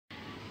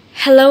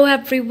Hello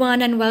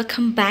everyone and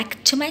welcome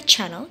back to my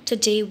channel.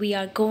 Today we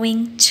are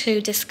going to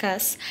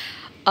discuss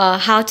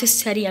how to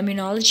study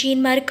immunology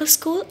in medical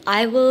school.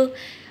 I will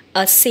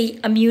say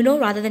immuno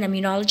rather than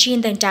immunology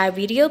in the entire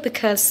video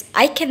because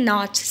I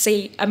cannot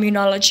say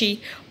immunology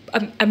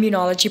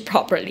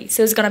properly.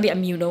 So it's gonna be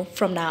immuno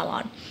from now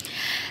on.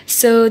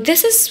 So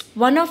this is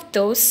one of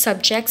those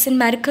subjects in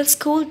medical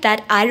school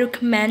that I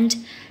recommend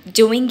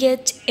doing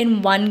it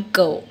in one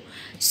go.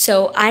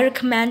 So I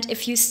recommend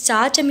if you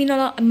start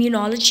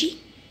immunology,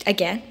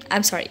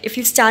 if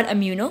you start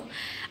immuno,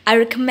 I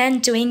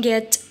recommend doing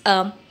it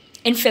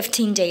in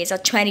 15 days or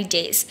 20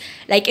 days,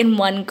 like in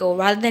one go,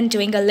 rather than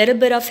doing a little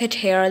bit of it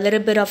here, a little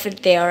bit of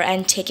it there,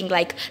 and taking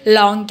like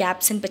long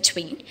gaps in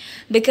between.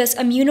 Because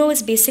immuno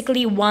is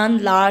basically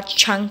one large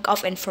chunk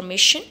of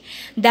information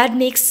that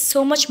makes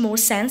so much more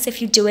sense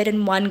if you do it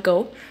in one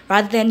go,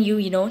 rather than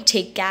you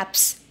take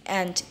gaps.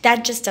 And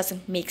that just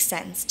doesn't make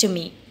sense to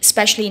me,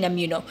 especially in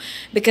immuno,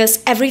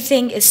 because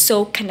everything is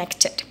so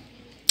connected.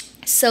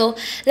 So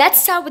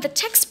let's start with the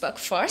textbook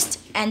first,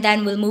 and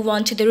then we'll move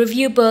on to the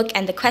review book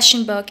and the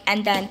question book,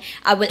 and then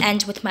I will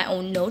end with my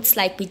own notes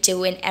like we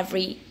do in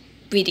every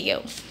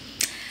video.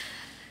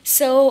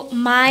 So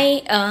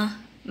my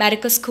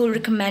medical school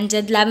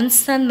recommended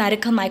Levinson,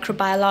 Medical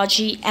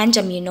Microbiology, and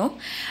Immuno.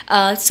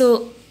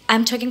 So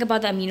I'm talking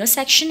about the Immuno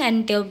section,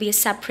 and there will be a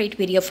separate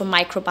video for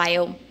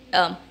microbiome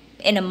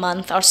in a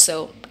month or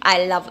so.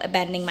 I love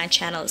abandoning my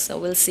channel, so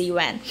we'll see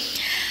when.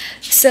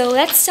 So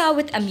let's start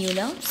with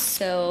Immuno.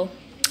 So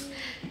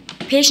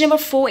page number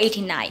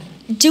 489.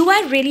 Do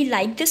I really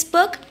like this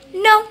book?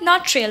 No,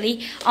 not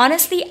really.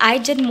 Honestly, I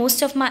did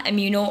most of my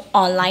Immuno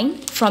online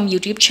from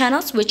YouTube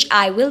channels, which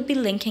I will be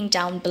linking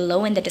down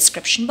below in the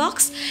description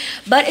box.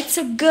 But it's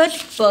a good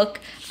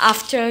book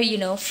after,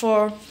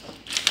 for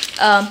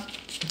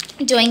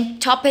doing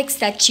topics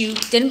that you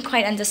didn't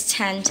quite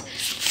understand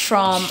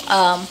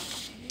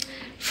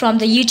from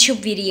the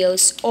YouTube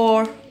videos,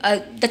 or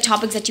the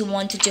topics that you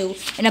want to do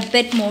in a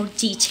bit more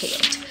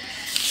detailed.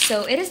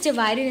 So it is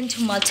divided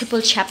into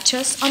multiple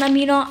chapters on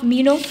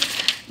immuno.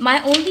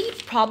 My only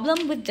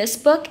problem with this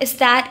book is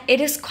that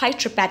it is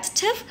quite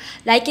repetitive,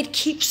 like it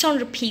keeps on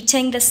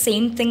repeating the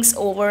same things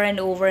over and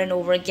over and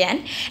over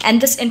again.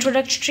 And this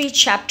introductory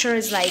chapter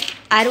is like,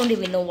 I don't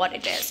even know what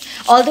it is.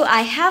 Although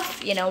I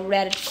have,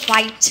 read it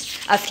quite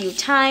a few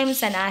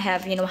times, and I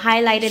have,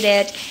 highlighted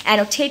it,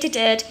 annotated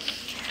it.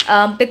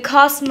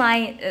 Because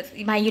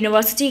my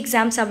university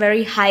exams are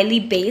very highly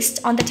based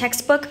on the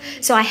textbook,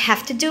 so I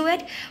have to do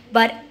it.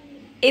 But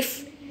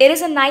if it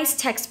is a nice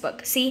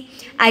textbook, see,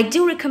 I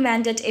do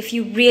recommend it if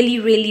you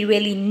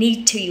really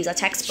need to use a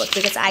textbook,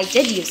 because I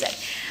did use it.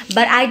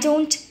 But I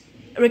don't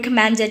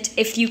recommend it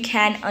if you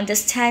can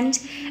understand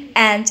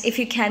and if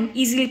you can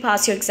easily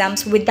pass your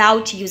exams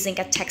without using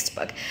a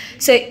textbook.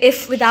 So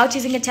if without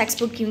using a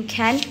textbook you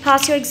can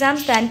pass your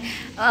exams, then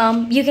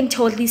you can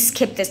totally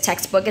skip this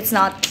textbook. It's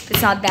not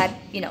that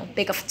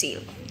big of a deal.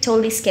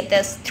 Totally skip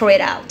this, throw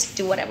it out,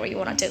 do whatever you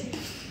want to do.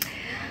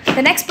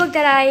 The next book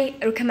that I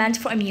recommend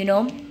for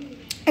immuno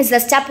is the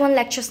Step 1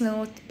 Lectures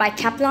Note by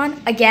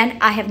Kaplan. Again,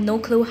 I have no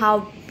clue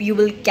how you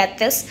will get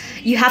this.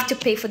 You have to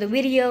pay for the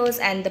videos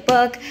and the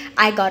book.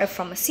 I got it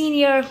from a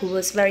senior who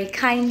was very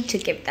kind to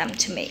give them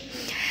to me.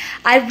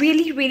 I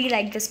really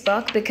like this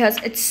book because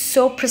it's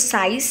so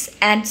precise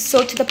and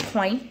so to the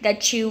point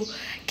that you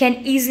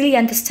can easily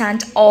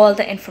understand all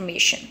the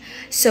information.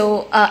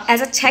 So as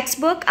a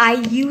textbook, I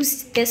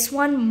used this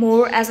one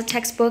more as a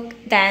textbook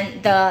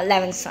than the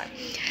Levinson.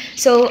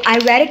 So I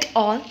read it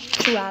all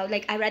throughout,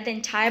 like I read the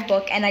entire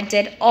book and I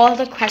did all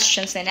the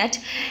questions in it,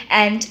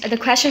 and the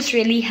questions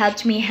really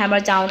helped me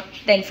hammer down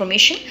the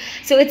information.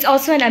 So it's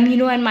also an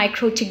immuno and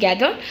micro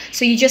together,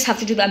 so you just have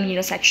to do the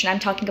immuno section. I'm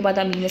talking about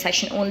the immuno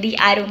section only.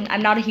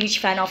 I'm not a huge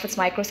fan of its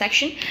micro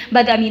section,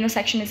 but the immuno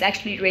section is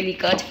actually really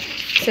good.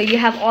 So you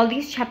have all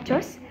these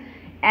chapters,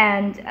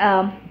 and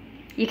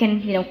you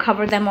can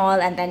cover them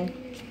all, and then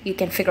you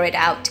can figure it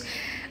out.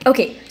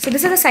 Okay, so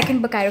this is the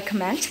second book I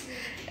recommend.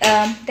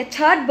 The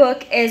third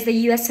book is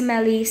the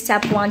USMLE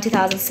Step 1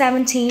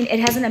 2017. It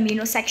has an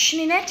immuno section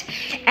in it,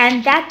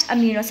 and that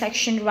immuno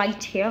section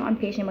right here on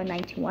page number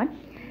 91,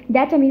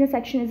 that immuno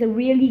section is a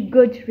really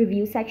good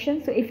review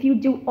section. So if you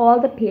do all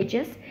the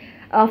pages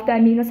of the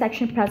immuno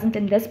section present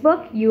in this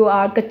book, you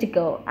are good to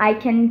go. I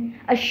can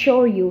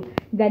assure you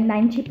that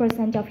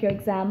 90% of your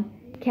exam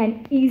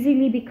can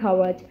easily be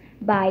covered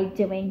by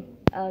doing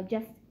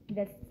just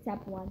this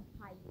Step 1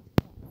 high.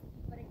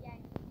 But again,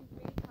 you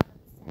really can't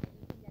understand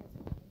anything that is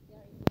written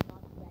here if you've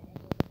not read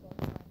any of the books or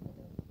any of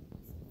the.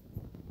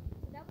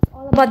 So that was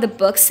all about the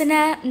books. And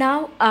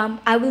now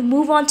I will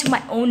move on to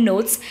my own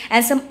notes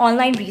and some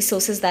online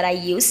resources that I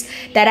use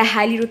that I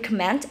highly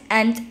recommend,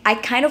 and I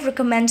kind of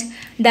recommend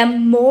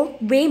them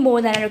way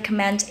more than I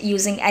recommend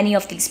using any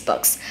of these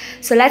books.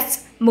 So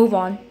let's move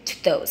on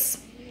to those.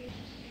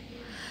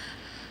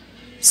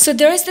 So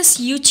there is this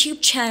YouTube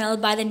channel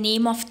by the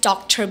name of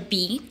Dr.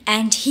 B,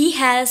 and he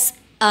has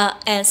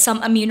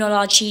some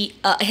immunology.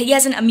 He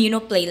has an immuno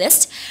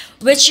playlist,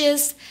 which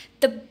is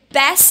the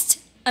best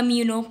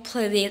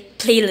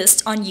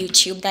playlist on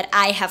YouTube that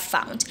I have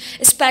found,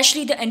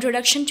 especially the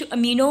introduction to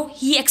amino.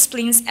 He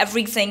explains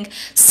everything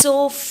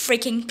so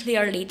freaking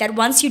clearly that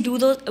once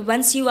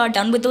you are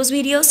done with those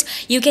videos,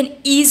 you can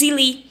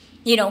easily,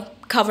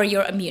 cover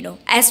your amino.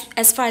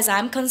 As far as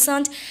I'm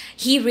concerned,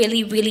 he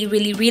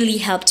really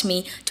helped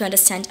me to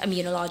understand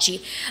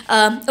immunology.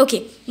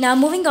 Okay, now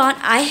moving on,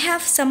 I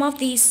have some of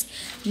these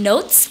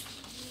notes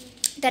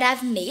that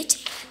I've made.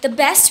 The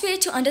best way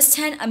to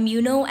understand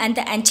immuno and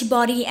the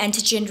antibody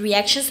antigen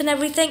reactions and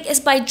everything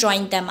is by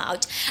drawing them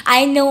out.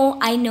 I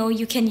know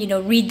you can,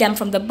 read them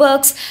from the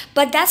books,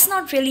 but that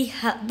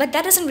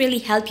doesn't really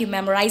help you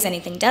memorize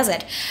anything, does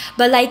it?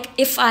 But like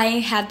if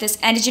I have this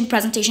antigen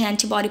presentation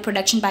antibody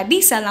production by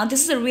B cell, now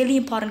this is a really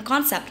important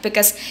concept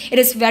because it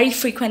is very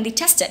frequently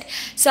tested.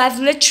 So I've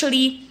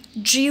literally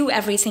drew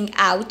everything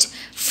out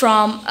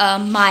from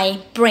my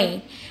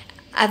brain.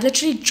 I've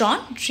literally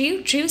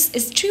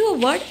is drew a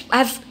word?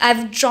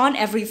 I've drawn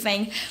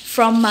everything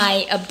from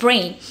my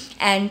brain,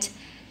 and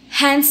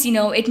hence,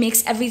 it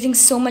makes everything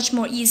so much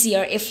more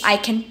easier if I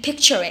can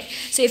picture it.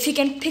 So if you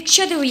can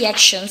picture the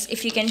reactions,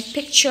 if you can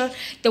picture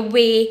the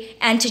way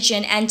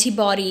antigen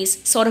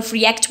antibodies sort of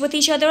react with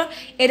each other,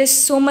 it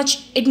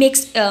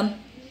makes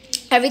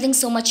everything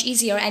so much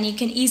easier, and you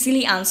can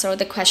easily answer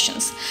the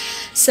questions.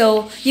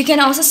 So you can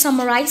also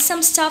summarize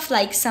some stuff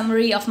like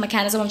summary of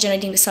mechanism of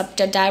generating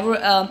receptor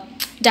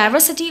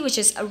diversity, which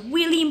is a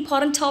really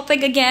important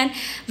topic, again,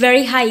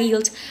 very high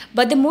yield.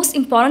 But the most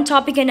important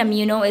topic in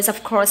immuno is,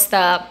 of course,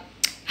 the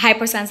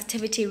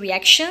hypersensitivity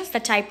reactions, the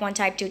type 1,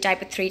 type 2,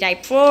 type 3,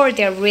 type 4.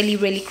 They're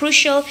really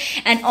crucial.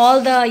 And all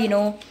the,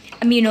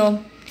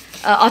 immuno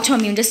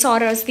autoimmune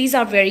disorders, these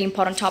are very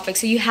important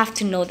topics, so you have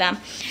to know them.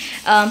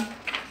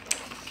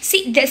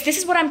 See, this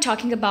is what I'm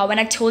talking about when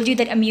I told you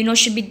that immuno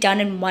should be done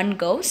in one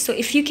go. So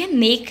if you can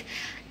make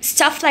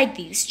stuff like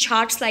these,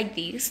 charts like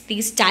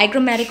these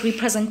diagrammatic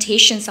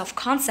representations of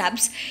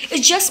concepts,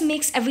 it just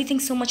makes everything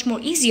so much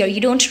more easier.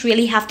 You don't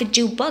really have to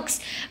do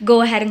books.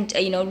 Go ahead and,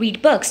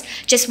 read books.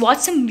 Just watch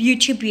some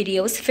YouTube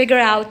videos, figure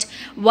out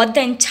what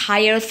the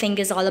entire thing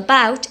is all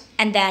about,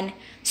 and then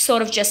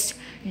sort of just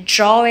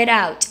draw it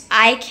out.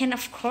 I can,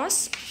 of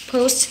course,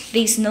 post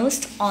these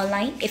notes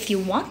online if you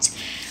want,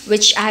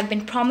 which I have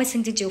been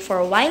promising to do for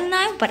a while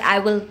now, but I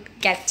will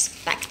get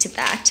back to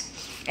that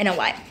in a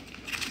while.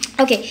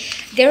 Okay,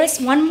 there is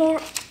one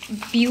more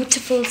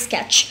beautiful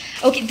sketch.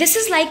 Okay, this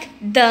is like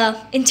the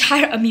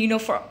entire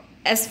immuno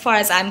as far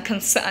as I'm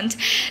concerned.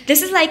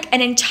 This is like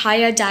an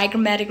entire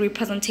diagrammatic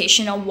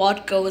representation of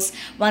what goes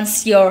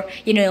once your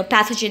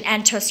pathogen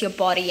enters your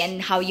body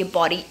and how your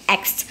body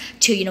acts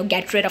to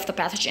get rid of the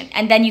pathogen.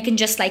 And then you can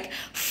just like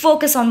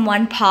focus on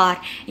one part,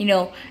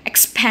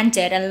 expand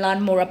it and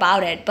learn more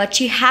about it.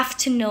 But you have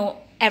to know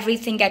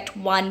everything at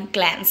one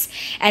glance,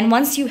 and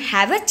once you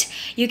have it,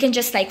 you can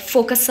just like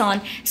focus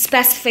on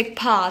specific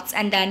parts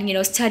and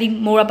then study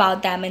more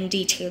about them in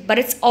detail. But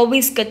it's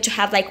always good to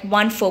have like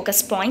one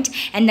focus point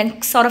and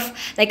then sort of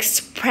like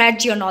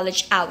spread your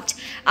knowledge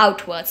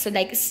outwards. So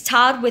like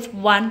start with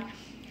one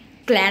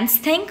glance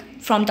thing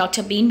from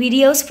Dr. Bean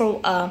videos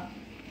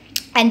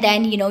and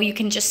then you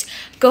can just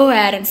go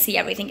ahead and see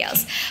everything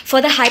else. For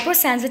the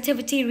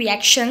hypersensitivity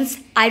reactions,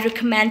 I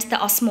recommend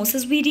the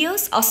osmosis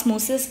videos.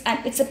 Osmosis, and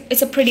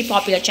it's a pretty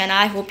popular channel.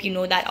 I hope you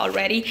know that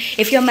already.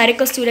 If you're a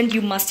medical student,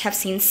 you must have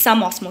seen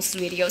some osmosis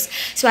videos,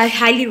 so I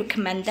highly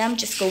recommend them.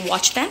 Just go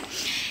watch them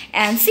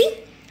and see.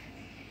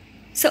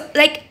 So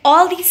like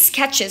all these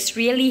sketches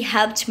really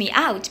helped me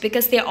out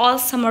because they're all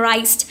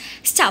summarized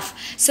stuff.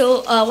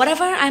 So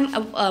whatever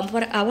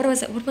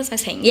what was I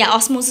saying? Yeah,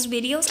 osmosis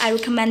videos, I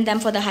recommend them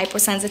for the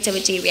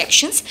hypersensitivity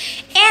reactions.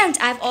 And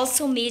I've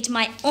also made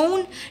my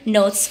own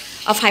notes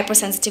of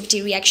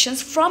hypersensitivity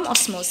reactions from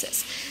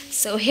osmosis.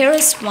 So here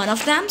is one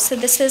of them. So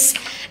this is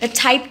a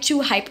type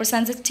 2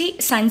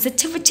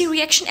 hypersensitivity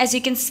reaction. As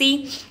you can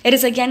see, it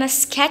is again a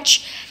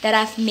sketch that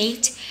I've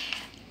made.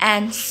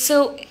 And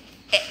so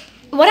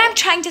what I'm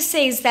trying to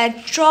say is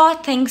that draw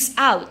things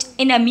out.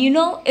 In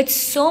immuno, it's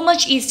so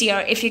much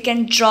easier if you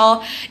can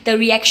draw the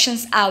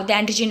reactions out, the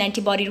antigen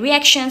antibody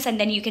reactions, and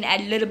then you can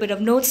add a little bit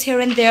of notes here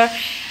and there.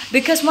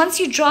 Because once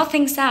you draw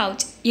things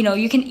out,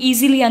 you can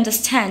easily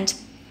understand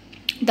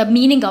the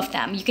meaning of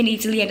them. You can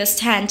easily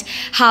understand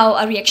how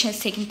a reaction is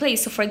taking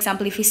place. So for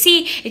example, if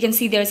you can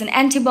see there's an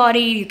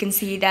antibody, you can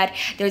see that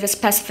there's a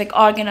specific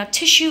organ or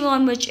tissue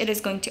on which it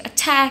is going to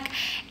attack,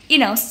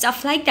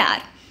 stuff like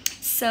that.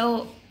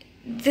 So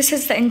this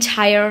is the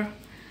entire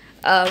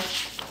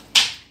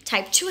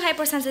type 2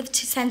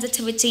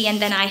 hypersensitivity,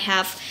 and then I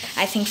have,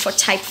 I think, for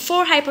type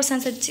 4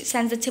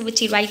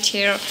 hypersensitivity right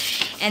here,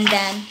 and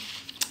then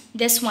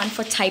this one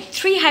for type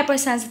 3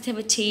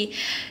 hypersensitivity.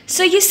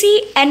 So you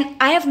see, and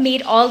I have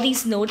made all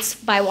these notes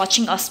by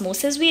watching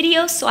osmosis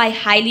videos, so I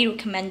highly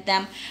recommend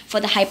them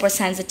for the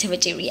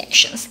hypersensitivity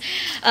reactions.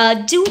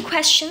 Do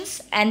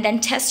questions and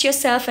then test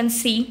yourself and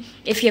see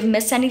if you've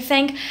missed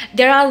anything.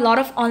 There are a lot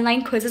of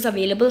online quizzes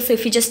available, so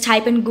if you just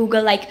type in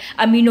Google like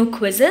immuno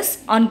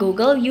quizzes on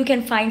Google, you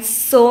can find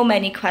so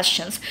many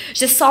questions.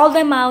 Just solve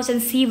them out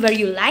and see where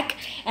you lack,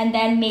 and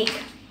then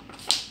make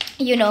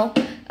you know,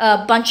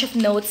 a bunch of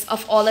notes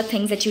of all the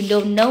things that you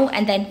don't know,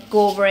 and then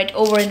go over it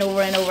over and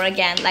over and over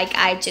again like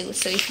I do.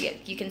 So if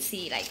you can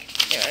see, like,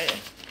 there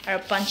are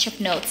a bunch of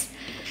notes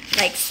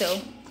like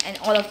so, and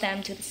all of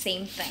them do the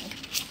same thing.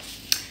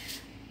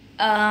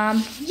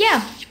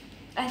 Yeah,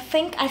 I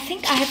think I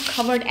have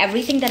covered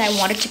everything that I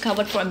wanted to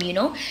cover for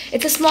Immuno.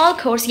 It's a small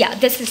course. Yeah,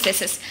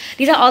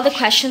 these are all the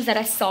questions that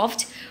I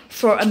solved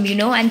for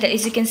Immuno, and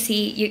as you can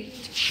see,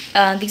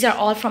 these are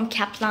all from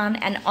Kaplan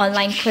and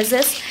online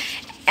quizzes,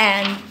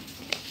 and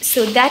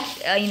so that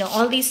you know,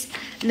 all these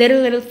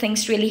little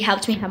things really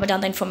helped me hammer down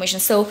the information.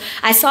 So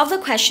I solve the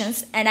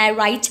questions and I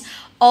write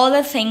all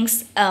the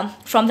things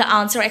from the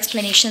answer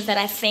explanations that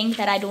I think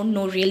that I don't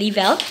know really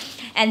well,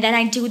 and then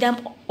I do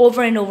them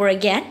over and over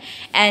again,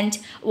 and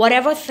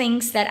whatever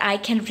things that I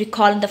can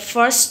recall in the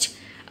first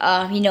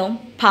you know,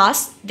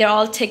 pass, they're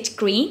all ticked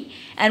green,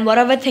 and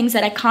whatever things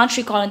that I can't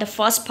recall in the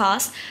first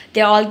pass,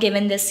 they're all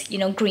given this, you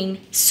know, green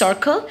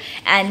circle.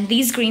 And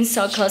these green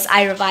circles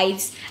I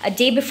revise a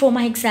day before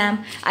my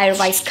exam. I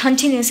revise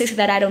continuously so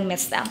that I don't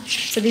miss them.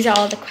 So these are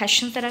all the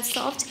questions that I've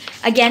solved.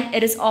 Again,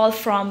 it is all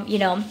from, you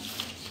know,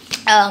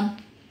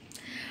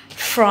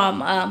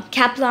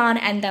 Kaplan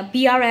and the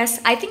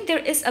BRS. I think there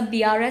is a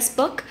BRS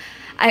book.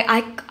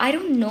 I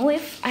don't know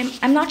if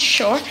I'm not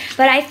sure,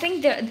 but I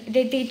think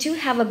they do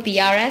have a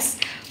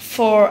BRS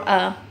for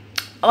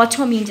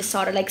autoimmune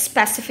disorder, like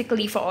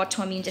specifically for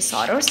autoimmune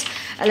disorders.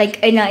 Like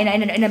in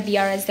a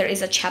BRS there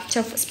is a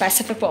chapter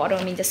specific for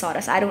autoimmune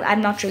disorders.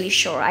 I'm not really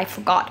sure, I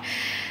forgot.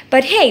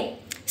 But hey,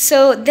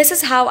 so this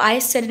is how I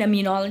studied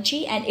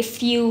immunology, and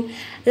if you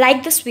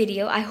like this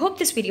video, I hope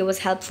this video was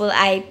helpful.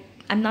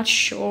 I'm not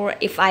sure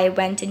if I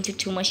went into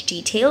too much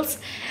details,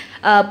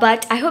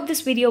 but I hope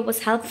this video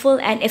was helpful,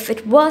 and if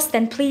it was,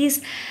 then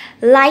please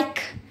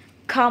like,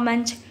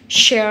 comment,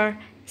 share,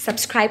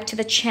 subscribe to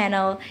the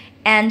channel,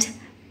 and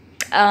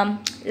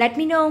let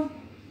me know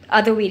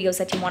other videos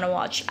that you want to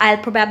watch. I'll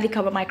probably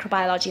cover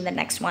microbiology in the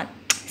next one.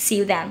 See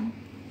you then.